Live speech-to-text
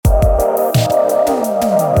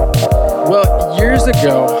Well, years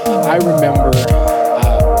ago, I remember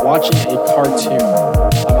watching a cartoon.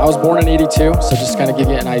 I was born in '82, so just kind of give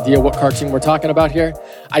you an idea what cartoon we're talking about here.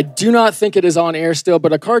 I do not think it is on air still,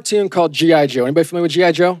 but a cartoon called G.I. Joe. Anybody familiar with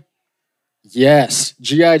G.I. Joe? Yes,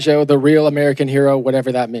 G.I. Joe, the real American hero,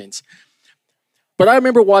 whatever that means. But I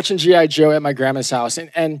remember watching G.I. Joe at my grandma's house,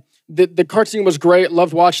 and the cartoon was great,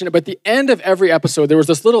 loved watching it, but at the end of every episode, there was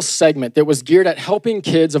this little segment that was geared at helping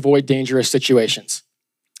kids avoid dangerous situations.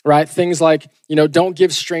 Right? Things like, don't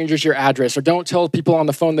give strangers your address or don't tell people on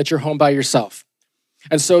the phone that you're home by yourself.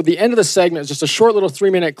 And so the end of the segment is just a short little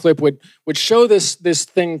 3-minute clip would show this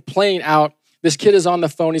thing playing out. This kid is on the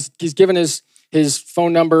phone. He's given his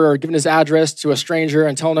phone number or given his address to a stranger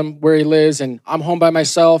and telling him where he lives and I'm home by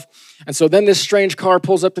myself. And so then this strange car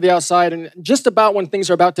pulls up to the outside and just about when things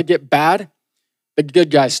are about to get bad, the good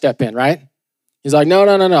guys step in, right? He's like,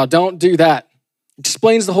 no, don't do that.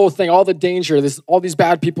 Explains the whole thing, all the danger, all these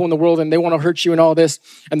bad people in the world, and they want to hurt you and all this.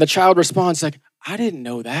 And the child responds like, I didn't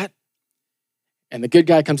know that. And the good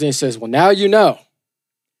guy comes in and says, well, now you know.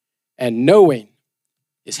 And knowing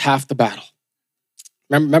is half the battle.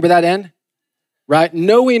 Remember that end? Right?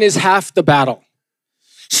 Knowing is half the battle.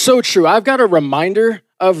 So true. I've got a reminder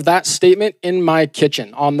of that statement in my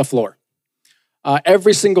kitchen on the floor.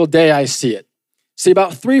 Every single day I see it. See,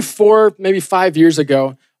 about 3, 4, maybe 5 years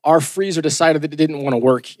ago, our freezer decided that it didn't want to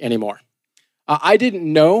work anymore. I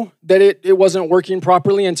didn't know that it wasn't working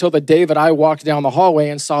properly until the day that I walked down the hallway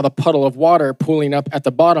and saw the puddle of water pooling up at the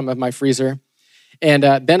bottom of my freezer. And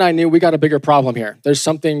then I knew we got a bigger problem here. There's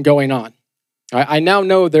something going on. I now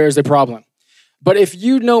know there's a problem. But if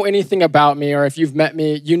you know anything about me or if you've met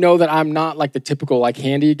me, you know that I'm not like the typical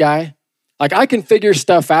handy guy. Like I can figure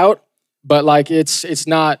stuff out, but it's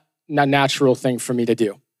not a natural thing for me to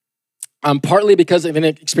do. Partly because of an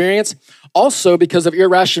experience, also because of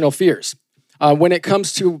irrational fears. When it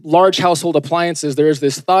comes to large household appliances, there is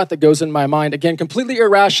this thought that goes in my mind, again, completely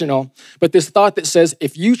irrational, but this thought that says,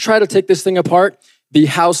 if you try to take this thing apart, the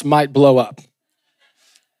house might blow up.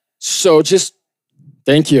 So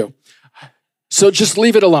thank you. So just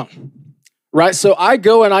leave it alone, right? So I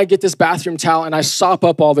go and I get this bathroom towel and I sop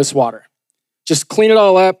up all this water. Just clean it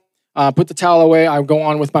all up, put the towel away, I go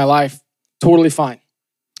on with my life, totally fine.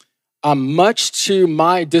 Much to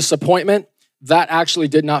my disappointment, that actually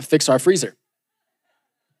did not fix our freezer.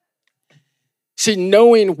 See,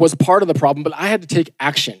 knowing was part of the problem, but I had to take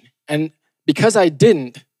action. And because I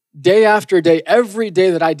didn't, day after day, every day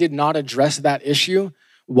that I did not address that issue,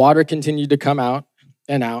 water continued to come out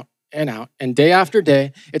and out and out. And day after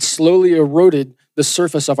day, it slowly eroded the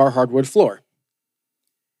surface of our hardwood floor.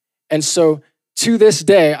 And so to this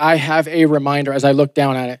day, I have a reminder as I look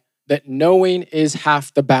down at it, that knowing is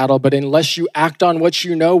half the battle, but unless you act on what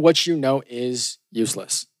you know is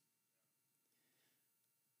useless.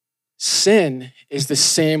 Sin is the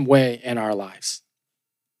same way in our lives.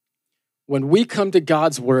 When we come to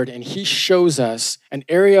God's word and he shows us an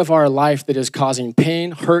area of our life that is causing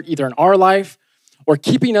pain, hurt, either in our life or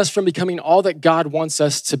keeping us from becoming all that God wants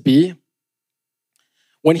us to be,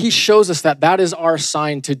 when he shows us that is our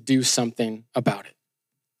sign to do something about it.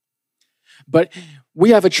 But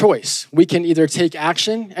we have a choice. We can either take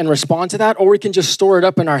action and respond to that, or we can just store it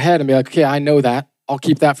up in our head and be like, okay, I know that. I'll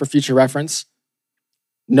keep that for future reference.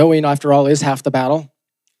 Knowing, after all, is half the battle.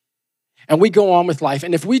 And we go on with life.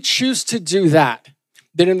 And if we choose to do that,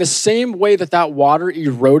 then in the same way that water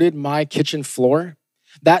eroded my kitchen floor,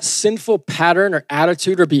 that sinful pattern or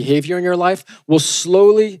attitude or behavior in your life will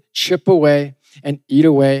slowly chip away and eat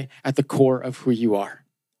away at the core of who you are.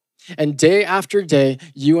 And day after day,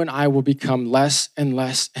 you and I will become less and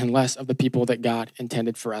less and less of the people that God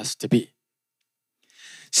intended for us to be.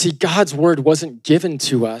 See, God's word wasn't given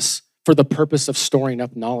to us for the purpose of storing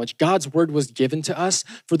up knowledge. God's word was given to us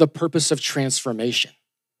for the purpose of transformation.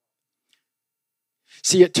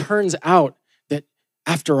 See, it turns out that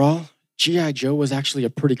after all, G.I. Joe was actually a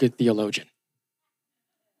pretty good theologian.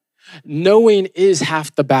 Knowing is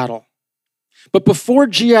half the battle. But before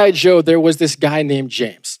G.I. Joe, there was this guy named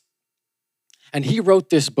James. And he wrote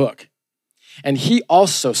this book. And he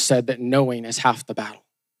also said that knowing is half the battle.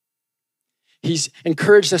 He's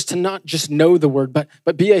encouraged us to not just know the word,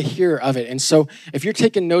 but be a hearer of it. And so if you're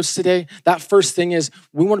taking notes today, that first thing is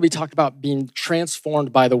we want to be talking about being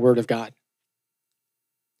transformed by the word of God.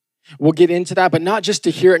 We'll get into that, but not just to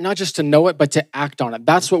hear it, not just to know it, but to act on it.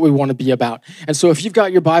 That's what we want to be about. And so if you've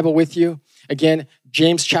got your Bible with you, again,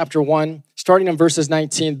 James chapter 1, starting in verses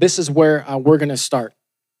 19, this is where we're going to start.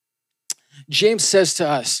 James says to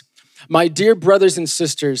us, my dear brothers and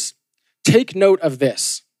sisters, take note of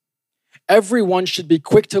this. Everyone should be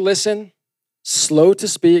quick to listen, slow to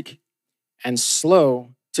speak, and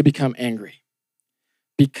slow to become angry,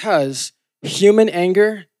 because human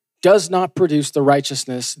anger does not produce the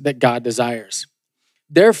righteousness that God desires.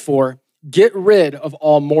 Therefore, get rid of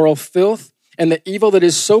all moral filth and the evil that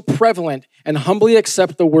is so prevalent, and humbly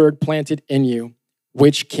accept the word planted in you,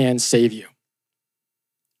 which can save you.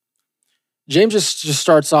 James just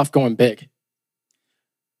starts off going big.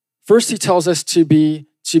 First, he tells us to be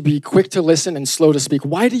quick to listen and slow to speak.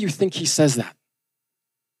 Why do you think he says that?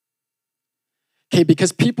 Okay,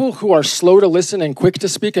 because people who are slow to listen and quick to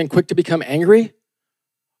speak and quick to become angry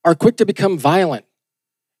are quick to become violent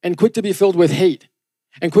and quick to be filled with hate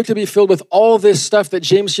and quick to be filled with all this stuff that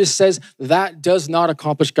James just says that does not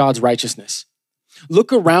accomplish God's righteousness.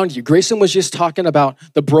 Look around you. Grayson was just talking about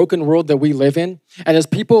the broken world that we live in. And as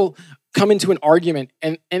people come into an argument,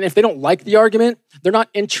 and if they don't like the argument, they're not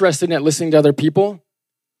interested in listening to other people,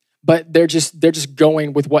 but they're just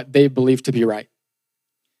going with what they believe to be right.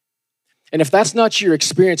 And if that's not your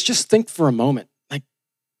experience, just think for a moment, like,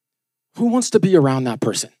 who wants to be around that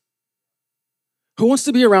person? Who wants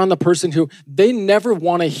to be around the person who they never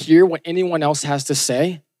want to hear what anyone else has to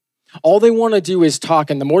say? All they want to do is talk,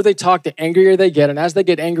 and the more they talk, the angrier they get. And as they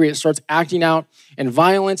get angry, it starts acting out in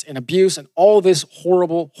violence and abuse and all this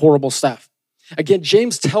horrible, horrible stuff. Again,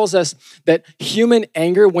 James tells us that human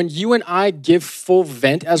anger, when you and I give full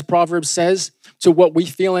vent, as Proverbs says, to what we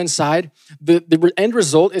feel inside, the end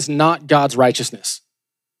result is not God's righteousness.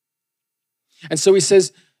 And so he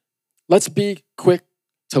says, let's be quick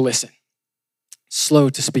to listen, slow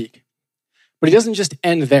to speak. But he doesn't just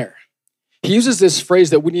end there. He uses this phrase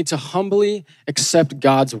that we need to humbly accept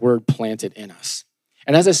God's word planted in us.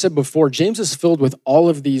 And as I said before, James is filled with all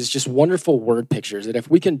of these just wonderful word pictures that if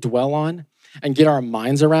we can dwell on and get our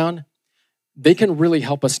minds around, they can really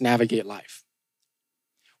help us navigate life.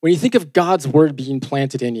 When you think of God's word being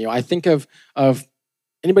planted in you, I think of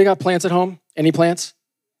anybody got plants at home? Any plants?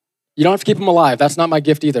 You don't have to keep them alive. That's not my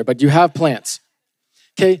gift either, but you have plants.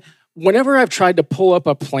 Okay, whenever I've tried to pull up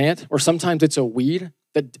a plant, or sometimes it's a weed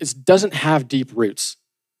that doesn't have deep roots,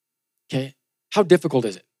 okay, how difficult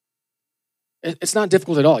is it? It's not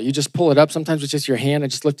difficult at all. You just pull it up. Sometimes it's just your hand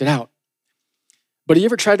and just lift it out. But have you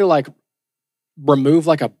ever tried to remove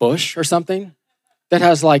a bush or something that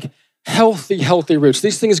has healthy roots?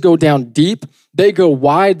 These things go down deep. They go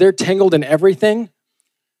wide. They're tangled in everything.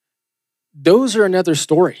 Those are another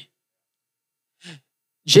story.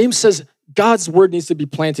 James says God's word needs to be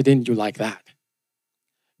planted in you like that.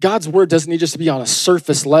 God's word doesn't need just to be on a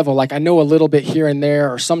surface level, like I know a little bit here and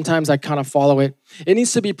there, or sometimes I kind of follow it. It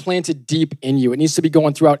needs to be planted deep in you. It needs to be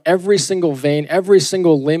going throughout every single vein, every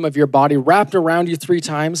single limb of your body, wrapped around you 3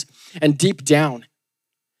 times and deep down.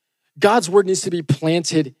 God's word needs to be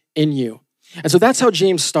planted in you. And so that's how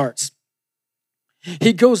James starts.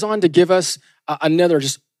 He goes on to give us another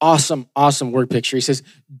just awesome word picture. He says,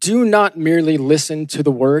 do not merely listen to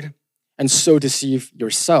the word and so deceive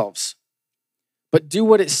yourselves, but do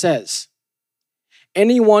what it says.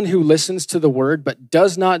 Anyone who listens to the word but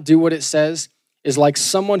does not do what it says is like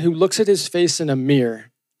someone who looks at his face in a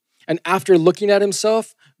mirror and after looking at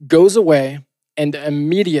himself goes away and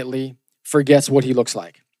immediately forgets what he looks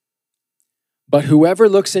like. But whoever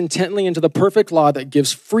looks intently into the perfect law that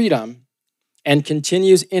gives freedom and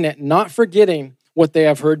continues in it, not forgetting what they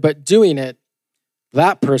have heard, but doing it,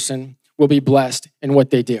 that person will be blessed in what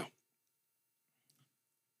they do.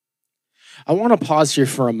 I want to pause here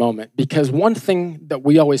for a moment, because one thing that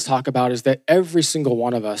we always talk about is that every single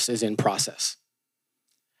one of us is in process.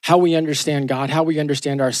 How we understand God, how we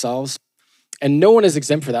understand ourselves, and no one is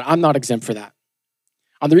exempt for that. I'm not exempt for that.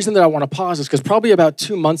 And the reason that I want to pause is because probably about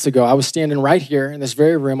 2 months ago, I was standing right here in this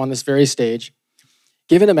very room on this very stage,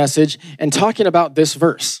 giving a message and talking about this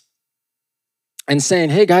verse and saying,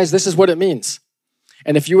 hey guys, this is what it means.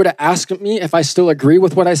 And if you were to ask me if I still agree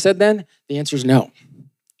with what I said then, the answer is no.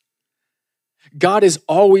 God is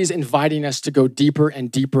always inviting us to go deeper and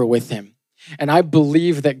deeper with him. And I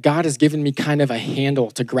believe that God has given me kind of a handle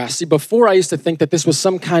to grasp. See, before I used to think that this was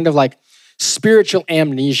some kind of spiritual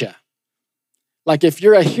amnesia. Like if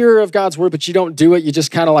you're a hearer of God's word, but you don't do it, you just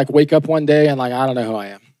kind of wake up one day and I don't know who I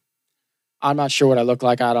am. I'm not sure what I look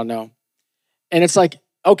like. I don't know. And it's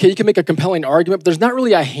okay, you can make a compelling argument, but there's not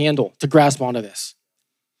really a handle to grasp onto this.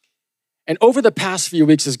 And over the past few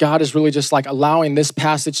weeks, as God is really just allowing this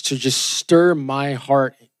passage to just stir my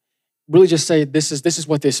heart, really just say, this is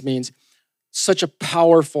what this means. Such a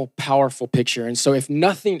powerful, powerful picture. And so if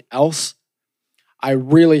nothing else, I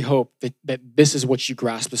really hope that this is what you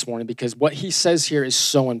grasp this morning, because what he says here is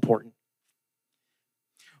so important.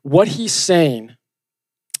 What he's saying,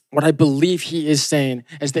 what I believe he is saying,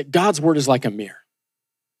 is that God's word is like a mirror.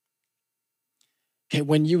 Okay,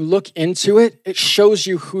 when you look into it, it shows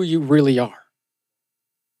you who you really are.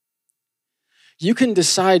 You can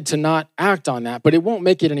decide to not act on that, but it won't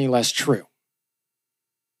make it any less true.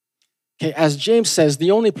 Okay, as James says,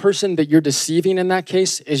 the only person that you're deceiving in that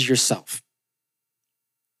case is yourself.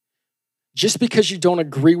 Just because you don't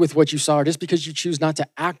agree with what you saw, or just because you choose not to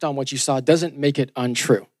act on what you saw, doesn't make it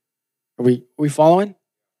untrue. Are we following?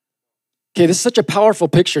 Okay, this is such a powerful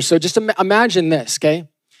picture. So just imagine this, okay?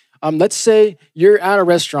 Let's say you're at a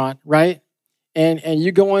restaurant, right? And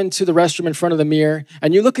you go into the restroom in front of the mirror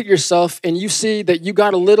and you look at yourself and you see that you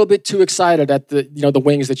got a little bit too excited at the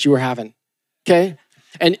wings that you were having, okay?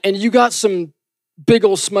 And you got some big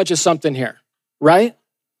old smudge of something here, right?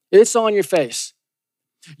 It's on your face.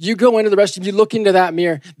 You go into the restroom, you look into that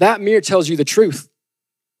mirror tells you the truth.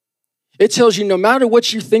 It tells you no matter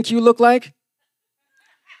what you think you look like,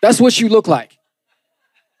 that's what you look like.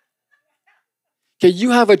 Okay,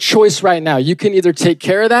 you have a choice right now. You can either take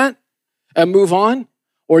care of that and move on,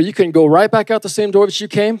 or you can go right back out the same door that you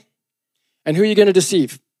came. And who are you going to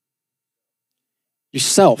deceive?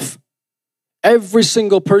 Yourself. Every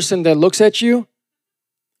single person that looks at you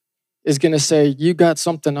is going to say, you got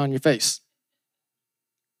something on your face.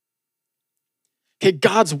 Okay,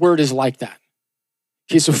 God's word is like that.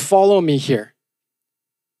 Okay, so follow me here.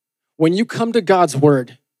 When you come to God's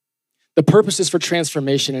word, the purpose is for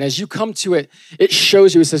transformation. And as you come to it, it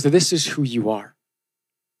shows you, it says that this is who you are.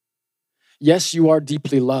 Yes, you are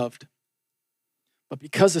deeply loved. But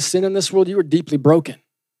because of sin in this world, you are deeply broken.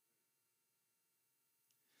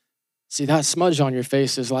 See, that smudge on your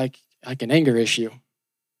face is like an anger issue,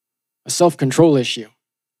 a self-control issue.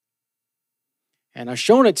 And I've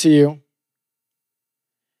shown it to you.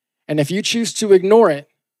 And if you choose to ignore it,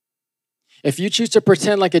 if you choose to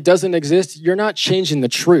pretend like it doesn't exist, you're not changing the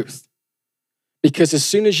truth. Because as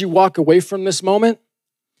soon as you walk away from this moment,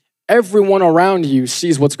 everyone around you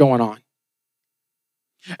sees what's going on.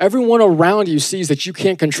 Everyone around you sees that you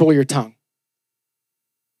can't control your tongue.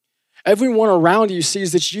 Everyone around you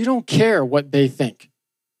sees that you don't care what they think,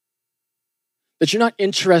 that you're not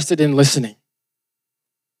interested in listening.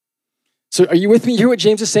 So are you with me? You hear what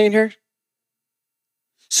James is saying here?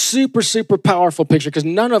 Super, super powerful picture, because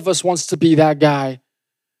none of us wants to be that guy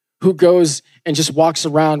who goes and just walks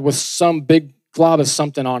around with some big glob of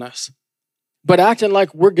something on us, but acting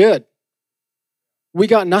like we're good. We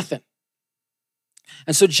got nothing.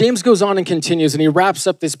 And so James goes on and continues, and he wraps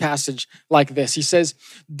up this passage like this. He says,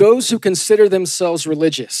 those who consider themselves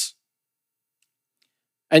religious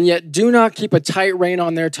and yet do not keep a tight rein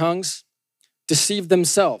on their tongues deceive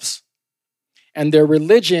themselves, and their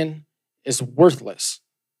religion is worthless.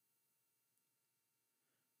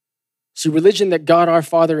 See, religion that God our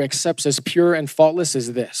Father accepts as pure and faultless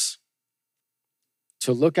is this: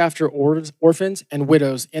 to look after orphans and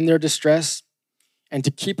widows in their distress, and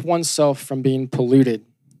to keep oneself from being polluted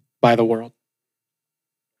by the world.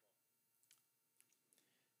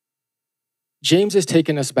 James has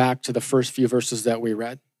taken us back to the first few verses that we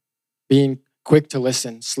read, being quick to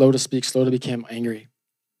listen, slow to speak, slow to become angry.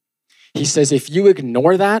 He says, if you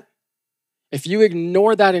ignore that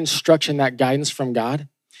instruction, that guidance from God,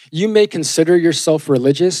 you may consider yourself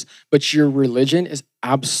religious, but your religion is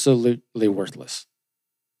absolutely worthless.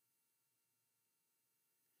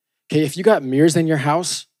 Okay, if you got mirrors in your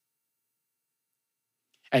house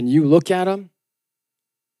and you look at them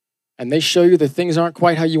and they show you that things aren't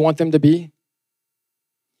quite how you want them to be,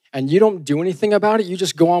 and you don't do anything about it, you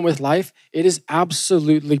just go on with life, it is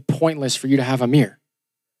absolutely pointless for you to have a mirror.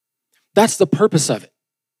 That's the purpose of it.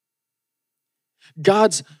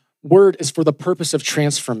 God's word is for the purpose of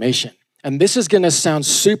transformation. And this is going to sound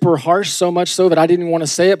super harsh, so much so that I didn't want to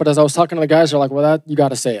say it, but as I was talking to the guys, they're like, well, you got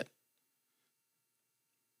to say it.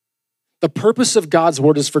 The purpose of God's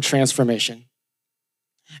word is for transformation.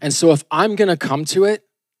 And so if I'm going to come to it,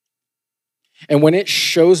 and when it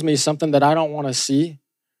shows me something that I don't want to see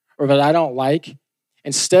or that I don't like,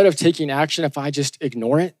 instead of taking action, if I just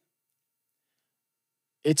ignore it,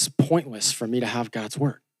 it's pointless for me to have God's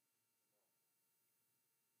word.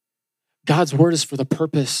 God's word is for the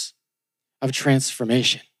purpose of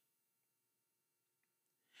transformation.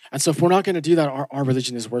 And so if we're not going to do that, our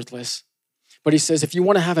religion is worthless. But he says, if you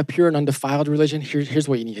want to have a pure and undefiled religion, here's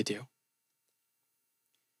what you need to do.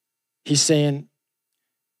 He's saying,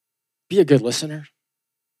 be a good listener.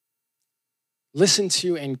 Listen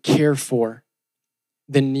to and care for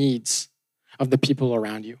the needs of the people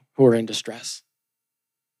around you who are in distress.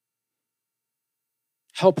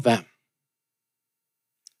 Help them.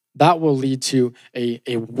 That will lead to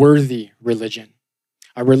a worthy religion,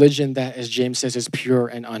 a religion that, as James says, is pure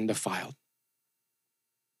and undefiled.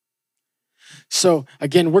 So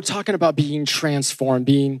again, we're talking about being transformed,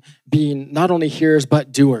 being not only hearers,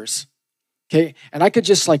 but doers. Okay, and we could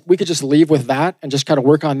just leave with that and just kind of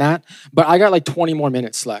work on that. But I got like 20 more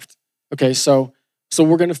minutes left. Okay, so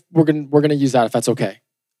we're gonna use that if that's okay.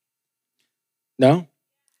 No?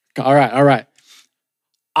 All right.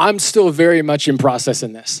 I'm still very much in process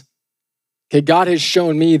in this. Okay, God has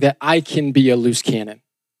shown me that I can be a loose cannon.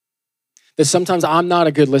 That sometimes I'm not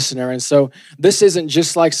a good listener. And so this isn't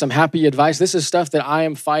just like some happy advice. This is stuff that I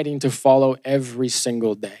am fighting to follow every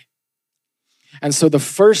single day. And so the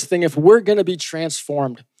first thing, if we're going to be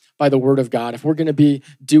transformed by the word of God, if we're going to be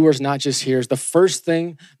doers, not just hearers, the first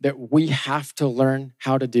thing that we have to learn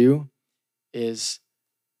how to do is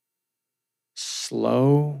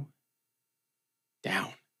slow down.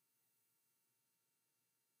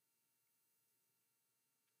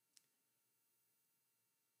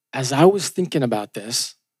 As I was thinking about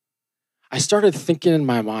this, I started thinking in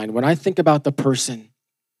my mind, when I think about the person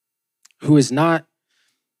who is not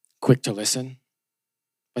quick to listen,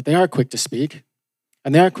 but they are quick to speak,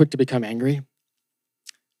 and they are quick to become angry.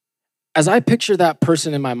 As I picture that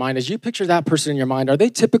person in my mind, as you picture that person in your mind, are they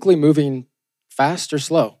typically moving fast or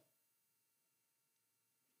slow?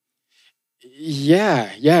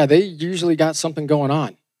 Yeah, they usually got something going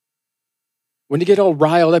on. When you get all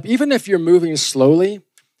riled up, even if you're moving slowly,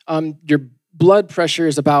 your blood pressure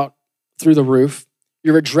is about through the roof.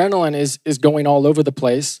 Your adrenaline is going all over the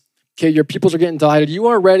place. Okay, your pupils are getting dilated. You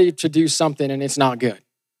are ready to do something and it's not good.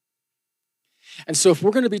 And so if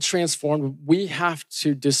we're going to be transformed, we have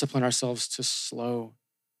to discipline ourselves to slow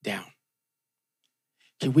down.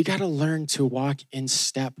 Okay, we got to learn to walk in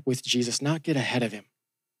step with Jesus, not get ahead of him.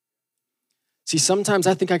 See, sometimes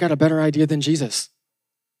I think I got a better idea than Jesus.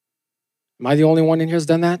 Am I the only one in here who's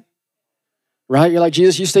done that? Right? You're like,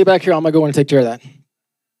 Jesus, you stay back here. I'm going to go in and take care of that.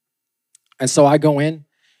 And so I go in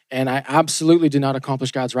and I absolutely do not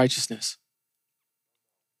accomplish God's righteousness.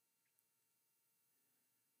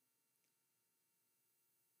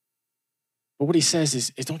 But what he says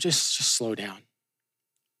is don't just slow down,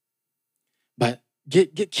 but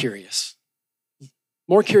get curious.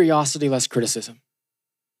 More curiosity, less criticism.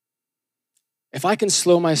 If I can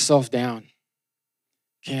slow myself down,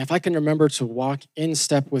 okay, if I can remember to walk in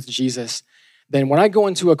step with Jesus, then when I go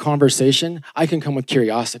into a conversation, I can come with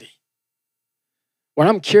curiosity. When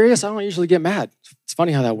I'm curious, I don't usually get mad. It's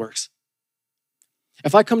funny how that works.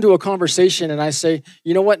 If I come to a conversation and I say,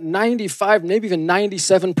 you know what, 95, maybe even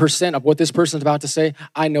 97% of what this person's about to say,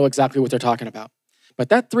 I know exactly what they're talking about. But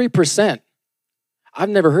that 3%, I've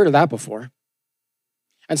never heard of that before.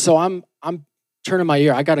 And so I'm turning my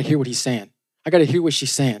ear. I got to hear what he's saying. I got to hear what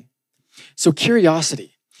she's saying. So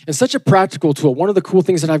curiosity is such a practical tool. One of the cool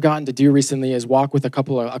things that I've gotten to do recently is walk with a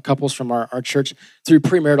couples from our church through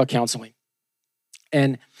premarital counseling.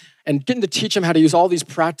 And getting to teach them how to use all these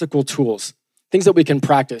practical tools, things that we can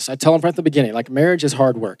practice. I tell them right at the beginning, like marriage is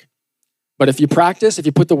hard work. But if you practice, if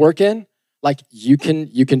you put the work in, like you can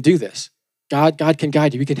do this. God can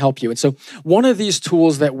guide you, he can help you. And so one of these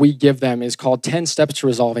tools that we give them is called 10 Steps to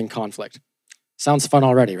Resolving Conflict. Sounds fun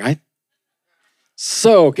already, right?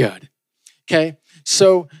 So good. Okay,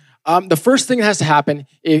 so the first thing that has to happen,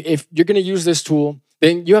 if you're gonna use this tool,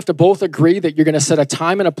 then you have to both agree that you're gonna set a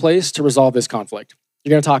time and a place to resolve this conflict. You're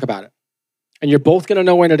gonna talk about it. And you're both gonna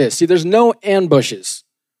know when it is. See, there's no ambushes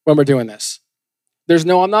when we're doing this. There's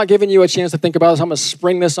no, I'm not giving you a chance to think about this. I'm gonna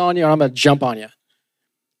spring this on you or I'm gonna jump on you.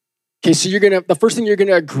 Okay, so the first thing you're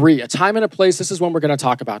gonna agree, a time and a place, this is when we're gonna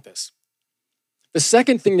talk about this. The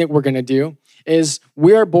second thing that we're gonna do is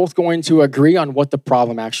we are both going to agree on what the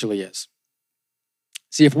problem actually is.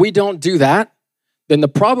 See, if we don't do that, then the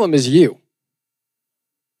problem is you.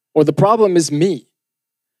 Or the problem is me.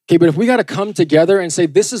 Okay, but if we got to come together and say,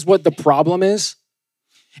 this is what the problem is.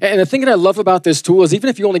 And the thing that I love about this tool is even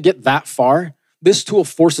if you only get that far, this tool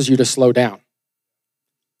forces you to slow down.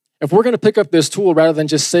 If we're going to pick up this tool rather than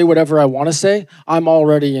just say whatever I want to say, I'm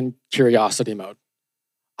already in curiosity mode.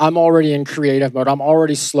 I'm already in creative mode. I'm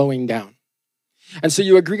already slowing down. And so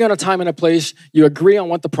you agree on a time and a place, you agree on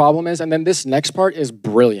what the problem is, and then this next part is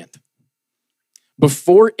brilliant.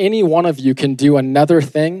 Before any one of you can do another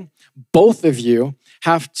thing, both of you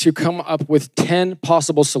have to come up with 10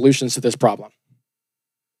 possible solutions to this problem.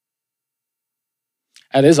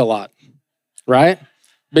 That is a lot, right?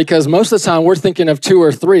 Because most of the time we're thinking of 2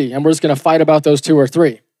 or 3, and we're just gonna fight about those 2 or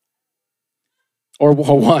 3. Or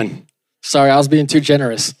 1. Sorry, I was being too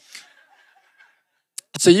generous.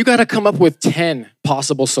 So you gotta come up with 10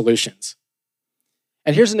 possible solutions.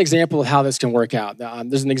 And here's an example of how this can work out.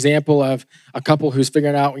 There's an example of a couple who's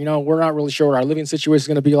figuring out, we're not really sure what our living situation is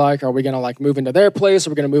going to be like. Are we going to like move into their place? Are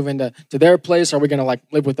we going to move into their place? Are we going to like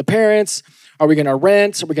live with the parents? Are we going to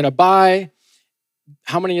rent? Are we going to buy?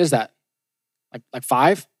 How many is that? Like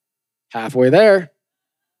 5? Halfway there.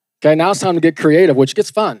 Okay, now it's time to get creative, which gets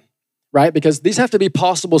fun, right? Because these have to be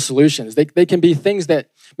possible solutions. They can be things that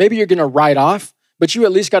maybe you're going to write off, but you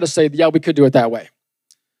at least got to say, yeah, we could do it that way.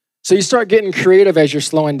 So you start getting creative as you're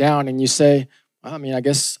slowing down and you say, well, I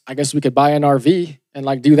guess we could buy an RV and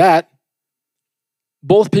like do that.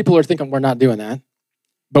 Both people are thinking we're not doing that,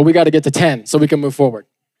 but we got to get to 10 so we can move forward,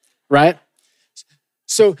 right?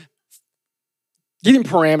 So giving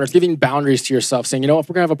parameters, giving boundaries to yourself, saying, if we're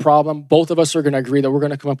going to have a problem, both of us are going to agree that we're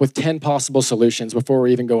going to come up with 10 possible solutions before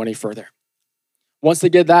we even go any further. Once they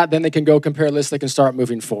get that, then they can go compare lists, they can start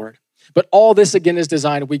moving forward. But all this, again, is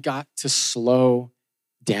designed, we got to slow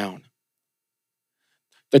down.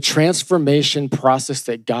 The transformation process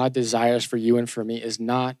that God desires for you and for me is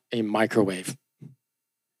not a microwave.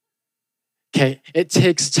 Okay, it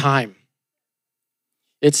takes time.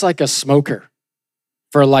 It's like a smoker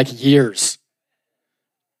for like years.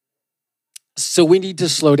 So we need to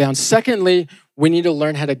slow down. Secondly, we need to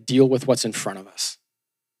learn how to deal with what's in front of us.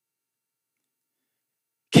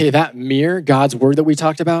 Okay, that mirror, God's word that we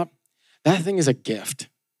talked about, that thing is a gift.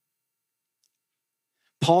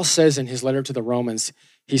 Paul says in his letter to the Romans,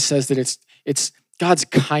 he says that it's God's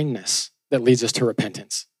kindness that leads us to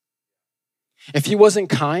repentance. If he wasn't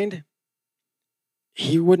kind,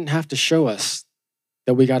 he wouldn't have to show us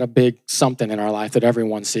that we got a big something in our life that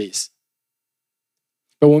everyone sees.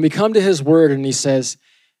 But when we come to his word and he says,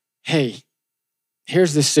 hey,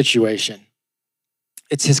 here's this situation,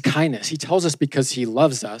 it's his kindness. He tells us because he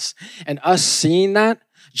loves us. And us seeing that,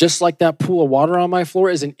 just like that pool of water on my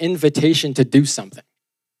floor, is an invitation to do something.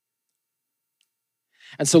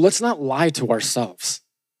 And so let's not lie to ourselves.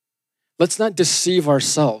 Let's not deceive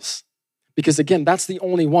ourselves. Because again, that's the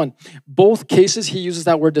only one. Both cases, he uses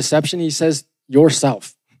that word deception. He says,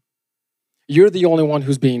 yourself. You're the only one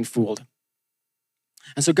who's being fooled.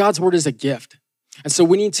 And so God's word is a gift. And so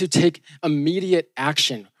we need to take immediate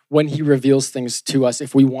action when he reveals things to us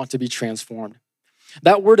if we want to be transformed.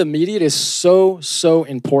 That word immediate is so, so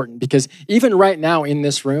important because even right now in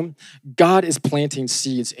this room, God is planting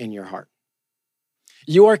seeds in your heart.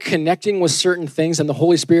 You are connecting with certain things and the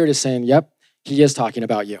Holy Spirit is saying, yep, he is talking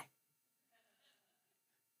about you.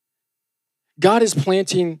 God is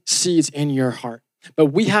planting seeds in your heart. But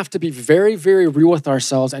we have to be very, very real with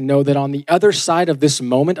ourselves and know that on the other side of this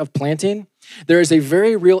moment of planting, there is a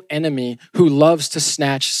very real enemy who loves to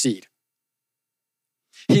snatch seed.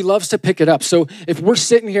 He loves to pick it up. So if we're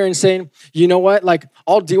sitting here and saying, you know what, like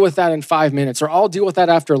I'll deal with that in 5 minutes, or I'll deal with that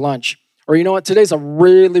after lunch, or you know what, today's a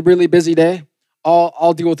really, really busy day,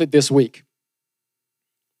 I'll deal with it this week.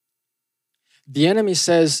 The enemy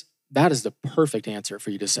says that is the perfect answer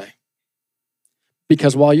for you to say.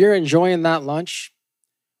 Because while you're enjoying that lunch,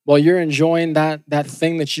 while you're enjoying that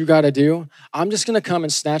thing that you got to do, I'm just going to come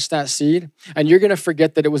and snatch that seed, and you're going to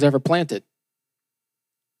forget that it was ever planted.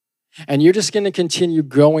 And you're just going to continue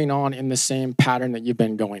going on in the same pattern that you've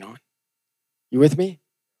been going on. You with me?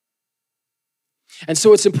 And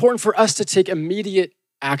so it's important for us to take immediate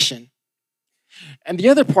action. And the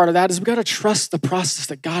other part of that is we got to trust the process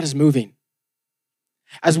that God is moving.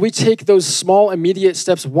 As we take those small, immediate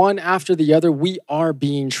steps, one after the other, we are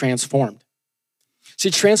being transformed. See,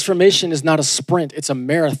 transformation is not a sprint, it's a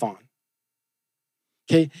marathon.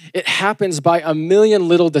 Okay? It happens by a million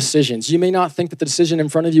little decisions. You may not think that the decision in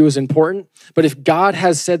front of you is important, but if God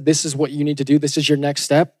has said this is what you need to do, this is your next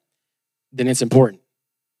step, then it's important.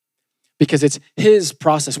 Because it's his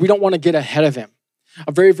process. We don't want to get ahead of him.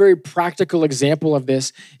 A very, very practical example of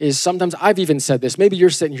this is sometimes I've even said this. Maybe you're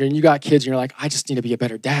sitting here and you got kids and you're like, I just need to be a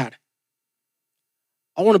better dad.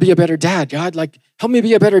 I want to be a better dad, God. Like, help me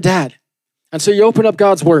be a better dad. And so you open up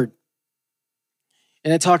God's word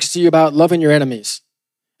and it talks to you about loving your enemies.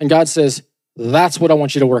 And God says, that's what I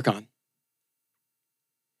want you to work on.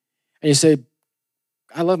 And you say,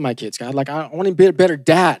 I love my kids, God. Like, I want to be a better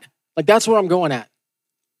dad. Like, that's where I'm going at.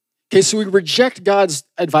 Okay, so we reject God's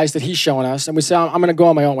advice that he's showing us, and we say, I'm going to go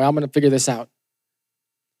on my own way. I'm going to figure this out.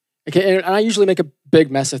 Okay, and I usually make a big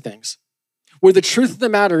mess of things. Where the truth of the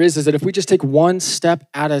matter is that if we just take one step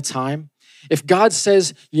at a time, if God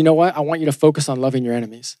says, you know what, I want you to focus on loving your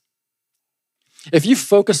enemies. If you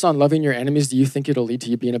focus on loving your enemies, do you think it'll lead to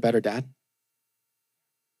you being a better dad?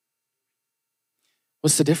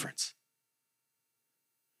 What's the difference?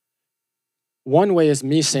 One way is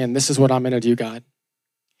me saying, this is what I'm going to do, God.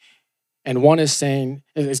 And one is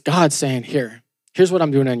God saying, here, Here's what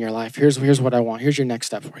I'm doing in your life. Here's what I want. Here's your next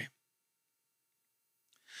step for you.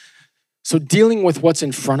 So dealing with what's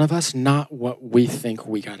in front of us, not what we think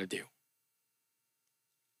we got to do.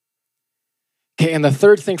 Okay, and the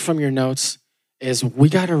third thing from your notes is we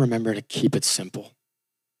got to remember to keep it simple.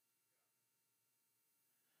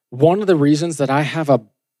 One of the reasons that I have a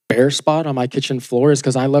bare spot on my kitchen floor is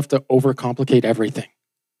because I love to overcomplicate everything.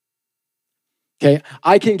 Okay,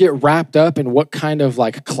 I can get wrapped up in what kind of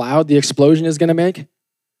like cloud the explosion is going to make,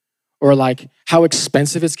 or like how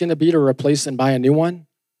expensive it's going to be to replace and buy a new one.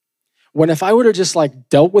 When if I would have just like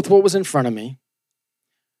dealt with what was in front of me,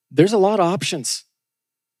 there's a lot of options.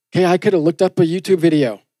 Okay, I could have looked up a YouTube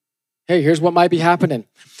video. Hey, here's what might be happening.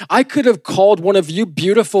 I could have called one of you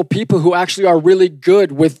beautiful people who actually are really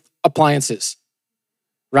good with appliances,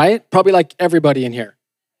 right? Probably like everybody in here.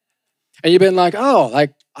 And you've been like, oh,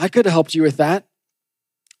 like I could have helped you with that.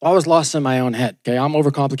 I was lost in my own head, okay? I'm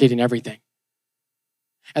overcomplicating everything.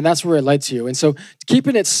 And that's where it led to. And so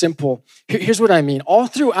keeping it simple, here's what I mean. All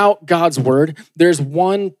throughout God's word, there's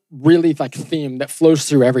one really like theme that flows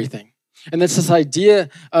through everything. And it's this idea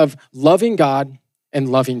of loving God and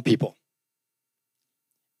loving people.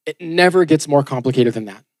 It never gets more complicated than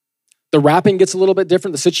that. The wrapping gets a little bit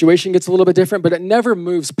different, the situation gets a little bit different, but it never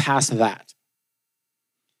moves past that.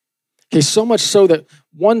 Okay, so much so that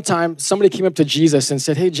one time somebody came up to Jesus and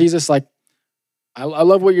said, hey, Jesus, like, I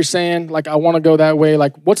love what you're saying. Like, I want to go that way.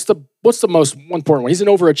 Like, what's the most important one? He's an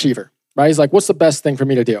overachiever, right? He's like, what's the best thing for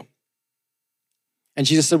me to do? And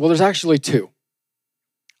Jesus said, well, there's actually two.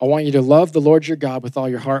 I want you to love the Lord your God with all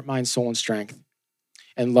your heart, mind, soul, and strength,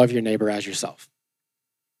 and love your neighbor as yourself.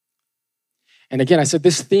 And again, I said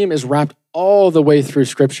this theme is wrapped all the way through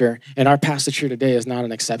Scripture, and our passage here today is not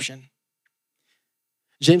an exception.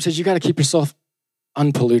 James says you got to keep yourself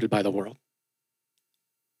unpolluted by the world.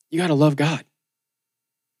 You got to love God.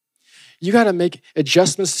 You got to make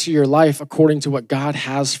adjustments to your life according to what God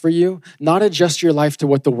has for you, not adjust your life to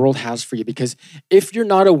what the world has for you. Because if you're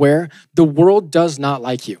not aware, the world does not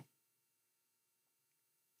like you.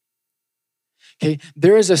 Okay,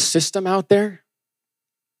 there is a system out there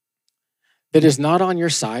that is not on your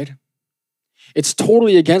side. It's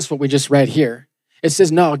totally against what we just read here. It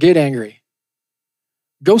says, no, get angry.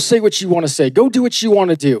 Go say what you want to say. Go do what you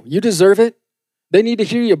want to do. You deserve it. They need to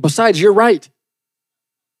hear you. Besides, you're right.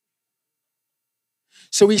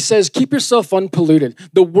 So he says, keep yourself unpolluted.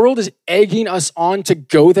 The world is egging us on to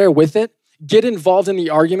go there with it, get involved in the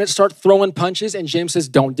argument, start throwing punches, and James says,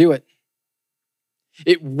 don't do it.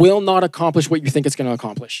 It will not accomplish what you think it's going to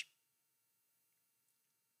accomplish.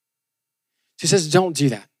 He says, don't do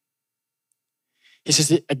that. He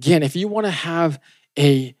says, again, if you want to have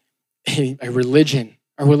a religion,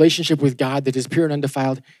 a relationship with God that is pure and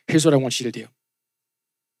undefiled, here's what I want you to do.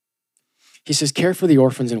 He says, care for the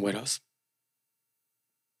orphans and widows.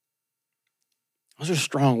 Those are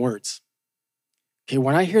strong words. Okay,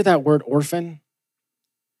 when I hear that word orphan,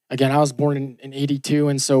 again, I was born in 82,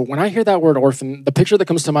 and so when I hear that word orphan, the picture that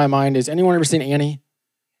comes to my mind is, anyone ever seen Annie?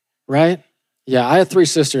 Right? Yeah, I have 3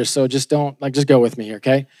 sisters, so just go with me here,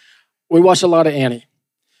 okay? We watch a lot of Annie,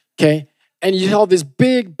 okay? And you have these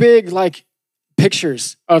big, like,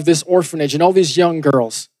 pictures of this orphanage and all these young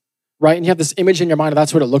girls, right? And you have this image in your mind of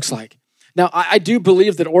that's what it looks like. Now, I do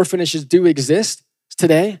believe that orphanages do exist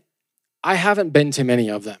today. I haven't been to many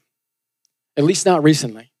of them, at least not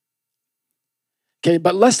recently. Okay,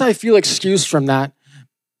 but lest I feel excused from that,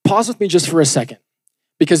 pause with me just for a second.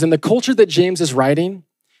 Because in the culture that James is writing,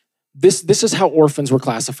 this is how orphans were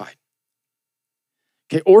classified.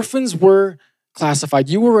 Okay, orphans were classified.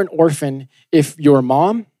 You were an orphan if your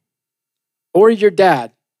mom or your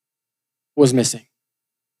dad was missing.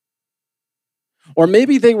 Or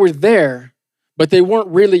maybe they were there, but they weren't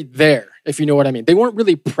really there, if you know what I mean. They weren't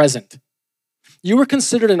really present. You were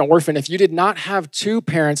considered an orphan if you did not have 2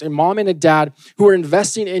 parents, a mom and a dad, who were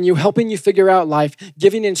investing in you, helping you figure out life,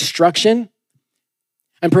 giving instruction,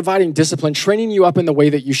 and providing discipline, training you up in the way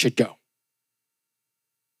that you should go.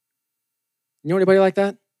 You know anybody like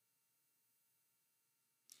that?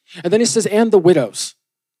 And then he says, and the widows.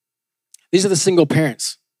 These are the single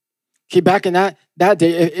parents. Okay, back in that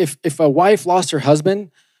day, if a wife lost her husband,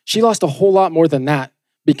 she lost a whole lot more than that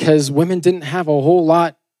because women didn't have a whole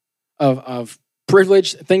lot of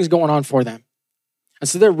privilege, things going on for them. And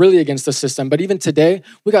so they're really against the system. But even today,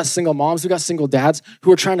 we got single moms, we got single dads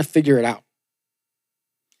who are trying to figure it out.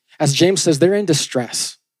 As James says, they're in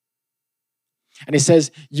distress. And he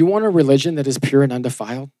says, you want a religion that is pure and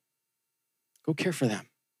undefiled? Go care for them.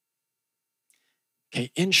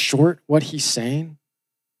 Okay, in short, what he's saying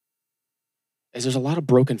is there's a lot of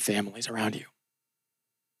broken families around you.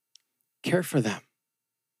 Care for them.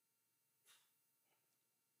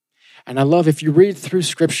 And I love, if you read through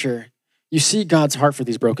scripture, you see God's heart for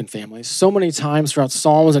these broken families. So many times throughout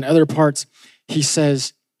Psalms and other parts, he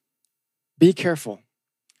says, be careful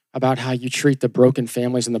about how you treat the broken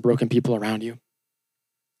families and the broken people around you.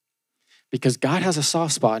 Because God has a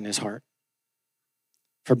soft spot in his heart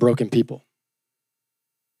for broken people.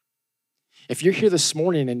 If you're here this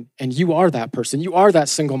morning and you are that person, you are that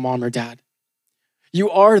single mom or dad, you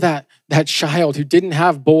are that child who didn't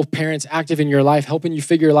have both parents active in your life, helping you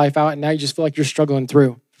figure your life out, and now you just feel like you're struggling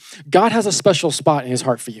through. God has a special spot in his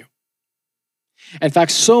heart for you. In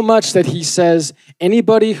fact, so much that he says,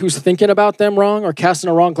 anybody who's thinking about them wrong or casting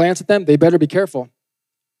a wrong glance at them, they better be careful.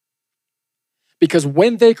 Because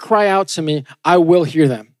when they cry out to me, I will hear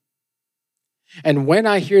them. And when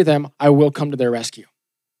I hear them, I will come to their rescue.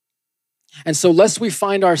 And so lest we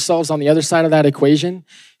find ourselves on the other side of that equation,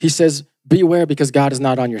 he says, beware, because God is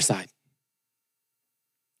not on your side.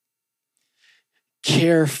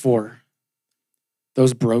 Care for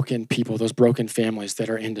those broken people, those broken families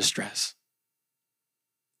that are in distress.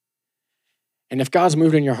 And if God's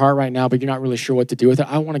moved in your heart right now, but you're not really sure what to do with it,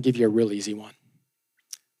 I want to give you a real easy one.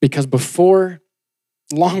 Because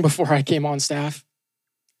long before I came on staff,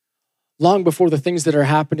 long before the things that are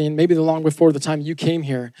happening, maybe long before the time you came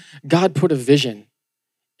here, God put a vision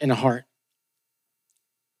in a heart.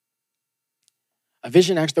 A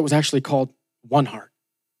vision that was actually called One Heart.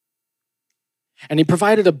 And he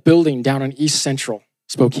provided a building down in East Central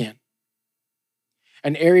Spokane,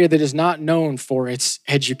 an area that is not known for its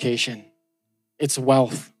education, its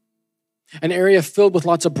wealth, an area filled with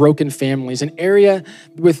lots of broken families, an area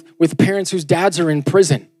with parents whose dads are in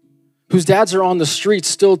prison, whose dads are on the streets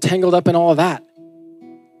still tangled up in all of that,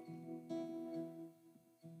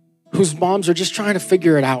 whose moms are just trying to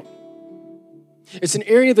figure it out. It's an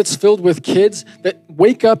area that's filled with kids that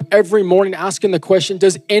wake up every morning asking the question,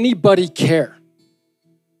 does anybody care?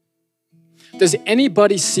 Does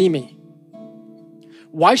anybody see me?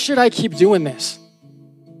 Why should I keep doing this?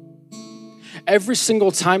 Every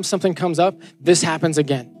single time something comes up, this happens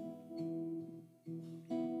again.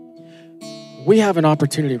 We have an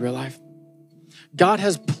opportunity, real life. God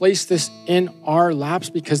has placed this in our laps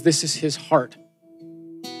because this is his heart.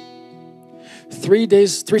 3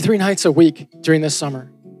 nights a week during this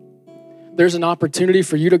summer, there's an opportunity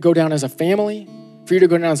for you to go down as a family, for you to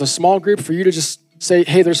go down as a small group, for you to just say,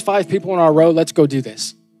 hey, there's 5 people in our row, let's go do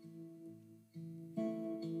this.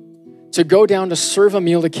 To go down to serve a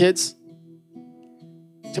meal to kids,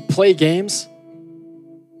 to play games,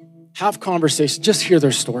 have conversations, just hear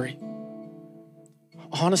their story.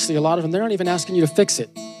 Honestly, a lot of them, they're not even asking you to fix it.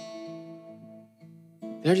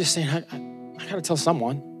 They're just saying, I gotta tell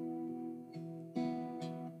someone.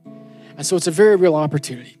 And so it's a very real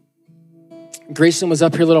opportunity. Grayson was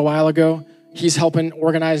up here a little while ago. He's helping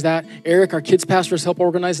organize that. Eric, our kids pastor, is helping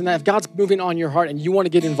organizing that. If God's moving on your heart and you want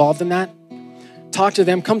to get involved in that, talk to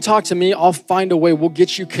them. Come talk to me. I'll find a way. We'll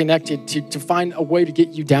get you connected to find a way to get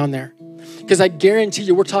you down there. Because I guarantee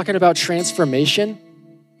you, we're talking about transformation.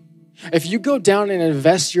 If you go down and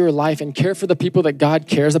invest your life and care for the people that God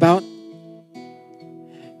cares about,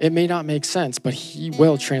 it may not make sense, but he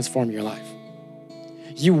will transform your life.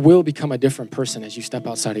 You will become a different person as you step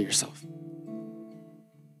outside of yourself.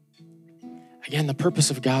 Again, the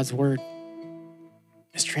purpose of God's word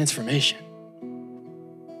is transformation.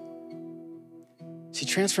 See,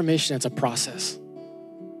 transformation, it's a process.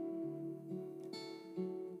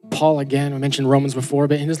 Paul, again, I mentioned Romans before,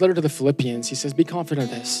 but in his letter to the Philippians, he says, be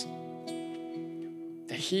confident of this,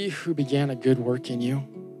 that he who began a good work in you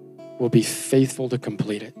will be faithful to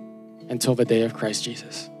complete it until the day of Christ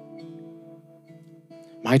Jesus.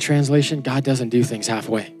 My translation, God doesn't do things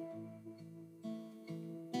halfway.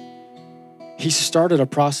 He started a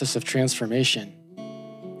process of transformation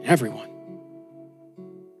in everyone.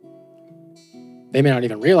 They may not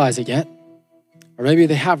even realize it yet, or maybe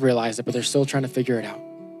they have realized it, but they're still trying to figure it out.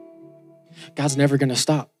 God's never gonna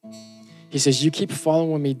stop. He says, you keep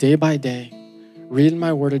following me day by day, reading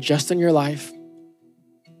my word, adjusting your life,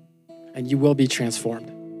 and you will be transformed.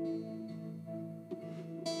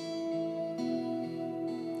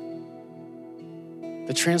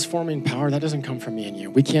 The transforming power, that doesn't come from me and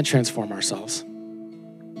you. We can't transform ourselves.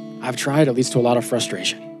 I've tried, it leads to a lot of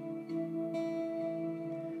frustration.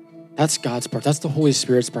 That's God's part. That's the Holy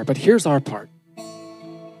Spirit's part. But here's our part,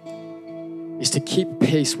 is to keep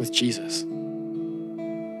pace with Jesus.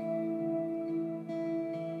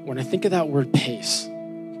 When I think of that word pace,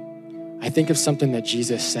 I think of something that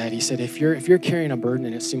Jesus said. He said, if you're carrying a burden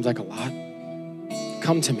and it seems like a lot,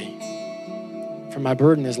 come to me. For my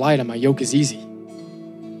burden is light and my yoke is easy.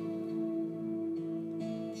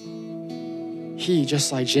 He,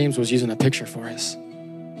 just like James was using a picture for us,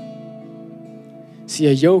 See,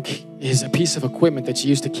 a yoke is a piece of equipment that's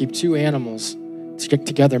used to keep two animals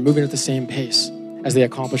together, moving at the same pace as they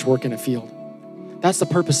accomplish work in a field. That's the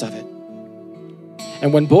purpose of it.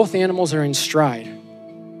 And when both animals are in stride,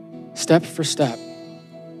 step for step,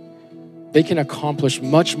 they can accomplish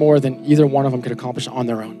much more than either one of them could accomplish on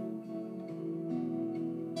their own.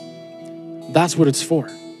 That's what it's for.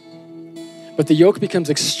 But the yoke becomes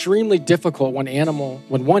extremely difficult when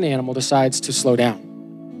one animal decides to slow down,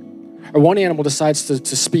 or one animal decides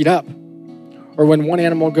to speed up, or when one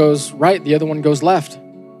animal goes right, the other one goes left.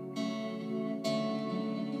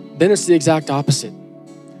 Then it's the exact opposite.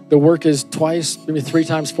 The work is twice, maybe 3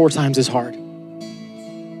 times, 4 times as hard.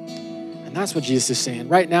 And that's what Jesus is saying.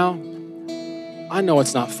 Right now, I know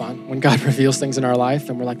it's not fun when God reveals things in our life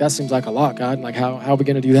and we're like, that seems like a lot, God. Like, how are we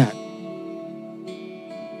going to do that?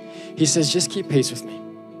 He says, just keep pace with me.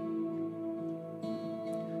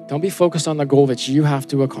 Don't be focused on the goal that you have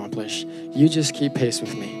to accomplish. You just keep pace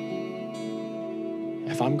with me.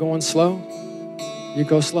 If I'm going slow, you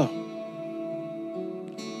go slow.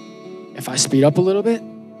 If I speed up a little bit,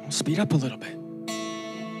 I'll speed up a little bit.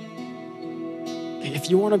 If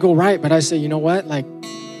you want to go right, but I say, you know what? Like,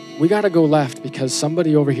 we got to go left because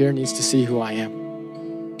somebody over here needs to see who I am.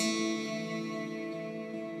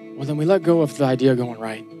 Well, then we let go of the idea of going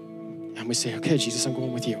right. And we say, okay, Jesus, I'm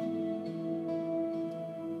going with you.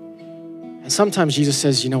 And sometimes Jesus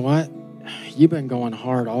says, you know what? You've been going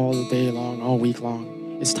hard all the day long, all week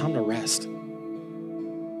long. It's time to rest.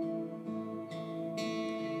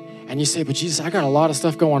 And you say, but Jesus, I got a lot of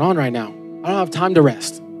stuff going on right now. I don't have time to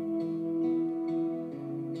rest.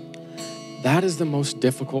 That is the most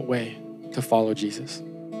difficult way to follow Jesus.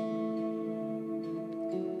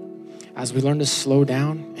 As we learn to slow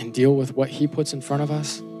down and deal with what he puts in front of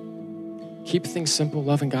us, keep things simple,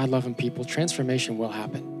 loving God, loving people, transformation will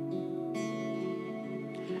happen.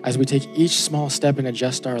 As we take each small step and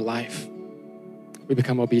adjust our life, we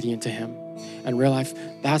become obedient to him. And real life,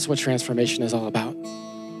 that's what transformation is all about.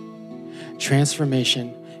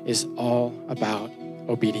 Transformation is all about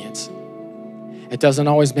obedience. It doesn't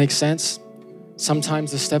always make sense.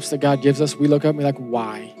 Sometimes the steps that God gives us, we look up and we're like,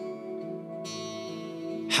 why?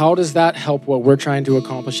 How does that help what we're trying to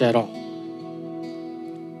accomplish at all?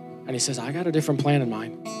 And he says, I got a different plan in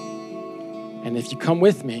mind. And if you come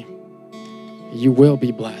with me, you will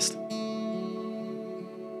be blessed.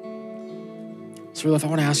 So real life, I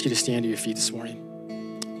want to ask you to stand to your feet this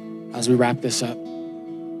morning as we wrap this up.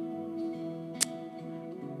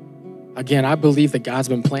 Again, I believe that God's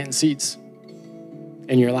been planting seeds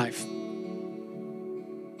in your life.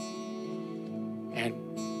 And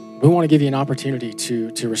we want to give you an opportunity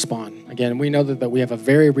to respond. Again, we know that we have a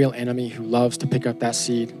very real enemy who loves to pick up that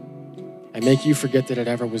seed and make you forget that it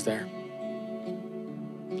ever was there.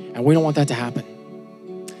 And we don't want that to happen.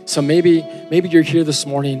 So maybe you're here this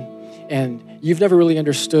morning and you've never really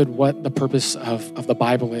understood what the purpose of the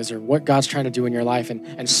Bible is or what God's trying to do in your life.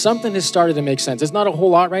 And something has started to make sense. It's not a whole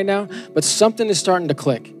lot right now, but something is starting to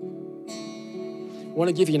click. I want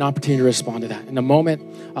to give you an opportunity to respond to that. In a moment,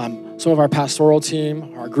 some of our pastoral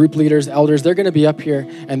team, our group leaders, elders, they're going to be up here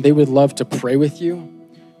and they would love to pray with you.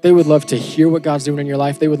 They would love to hear what God's doing in your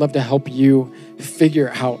life. They would love to help you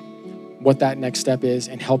figure out what that next step is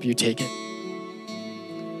and help you take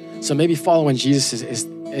it. So maybe following Jesus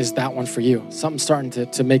is that one for you. Something's starting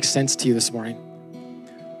to make sense to you this morning.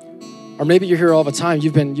 Or maybe you're here all the time.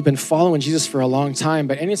 You've been following Jesus for a long time,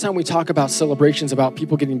 but anytime we talk about celebrations, about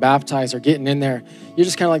people getting baptized or getting in there, you're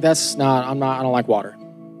just kind of like, I don't like water.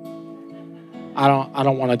 I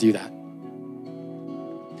don't want to do that.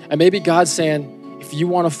 And maybe God's saying, if you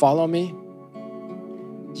want to follow me,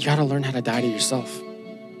 you got to learn how to die to yourself.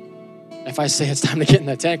 If I say it's time to get in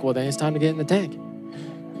the tank, well, then it's time to get in the tank.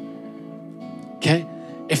 Okay?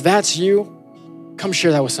 If that's you, come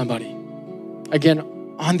share that with somebody. Again,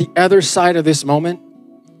 on the other side of this moment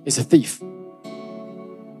is a thief.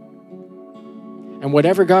 And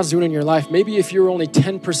whatever God's doing in your life, maybe if you're only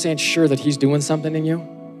 10% sure that he's doing something in you,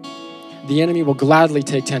 the enemy will gladly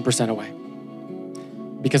take 10% away.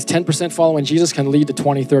 Because 10% following Jesus can lead to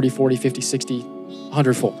 20, 30, 40, 50, 60,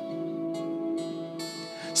 100-fold.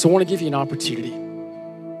 So I want to give you an opportunity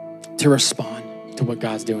to respond to what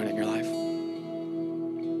God's doing in your life.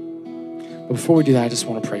 But before we do that, I just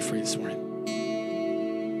want to pray for you this morning.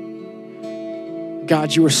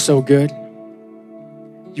 God, you are so good.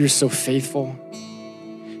 You're so faithful.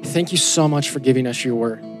 Thank you so much for giving us your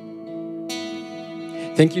word.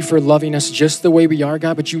 Thank you for loving us just the way we are,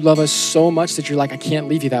 God, but you love us so much that you're like, I can't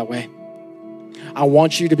leave you that way. I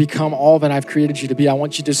want you to become all that I've created you to be. I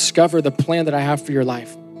want you to discover the plan that I have for your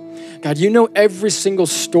life. God, you know every single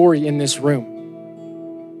story in this room.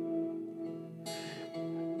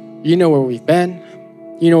 You know where we've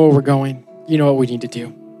been. You know where we're going. You know what we need to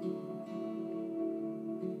do.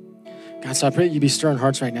 God, so I pray that you be stirring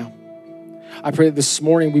hearts right now. I pray that this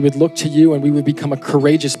morning we would look to you and we would become a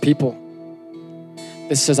courageous people.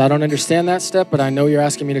 This says, I don't understand that step, but I know you're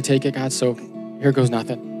asking me to take it, God, so here goes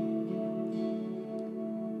nothing.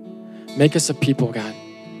 Make us a people, God,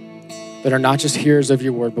 that are not just hearers of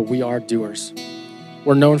your word, but we are doers.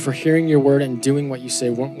 We're known for hearing your word and doing what you say.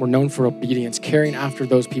 We're known for obedience, caring after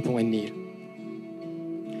those people in need.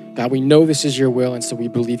 God, we know this is your will, and so we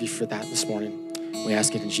believe you for that this morning. We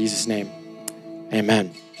ask it in Jesus' name.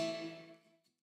 Amen.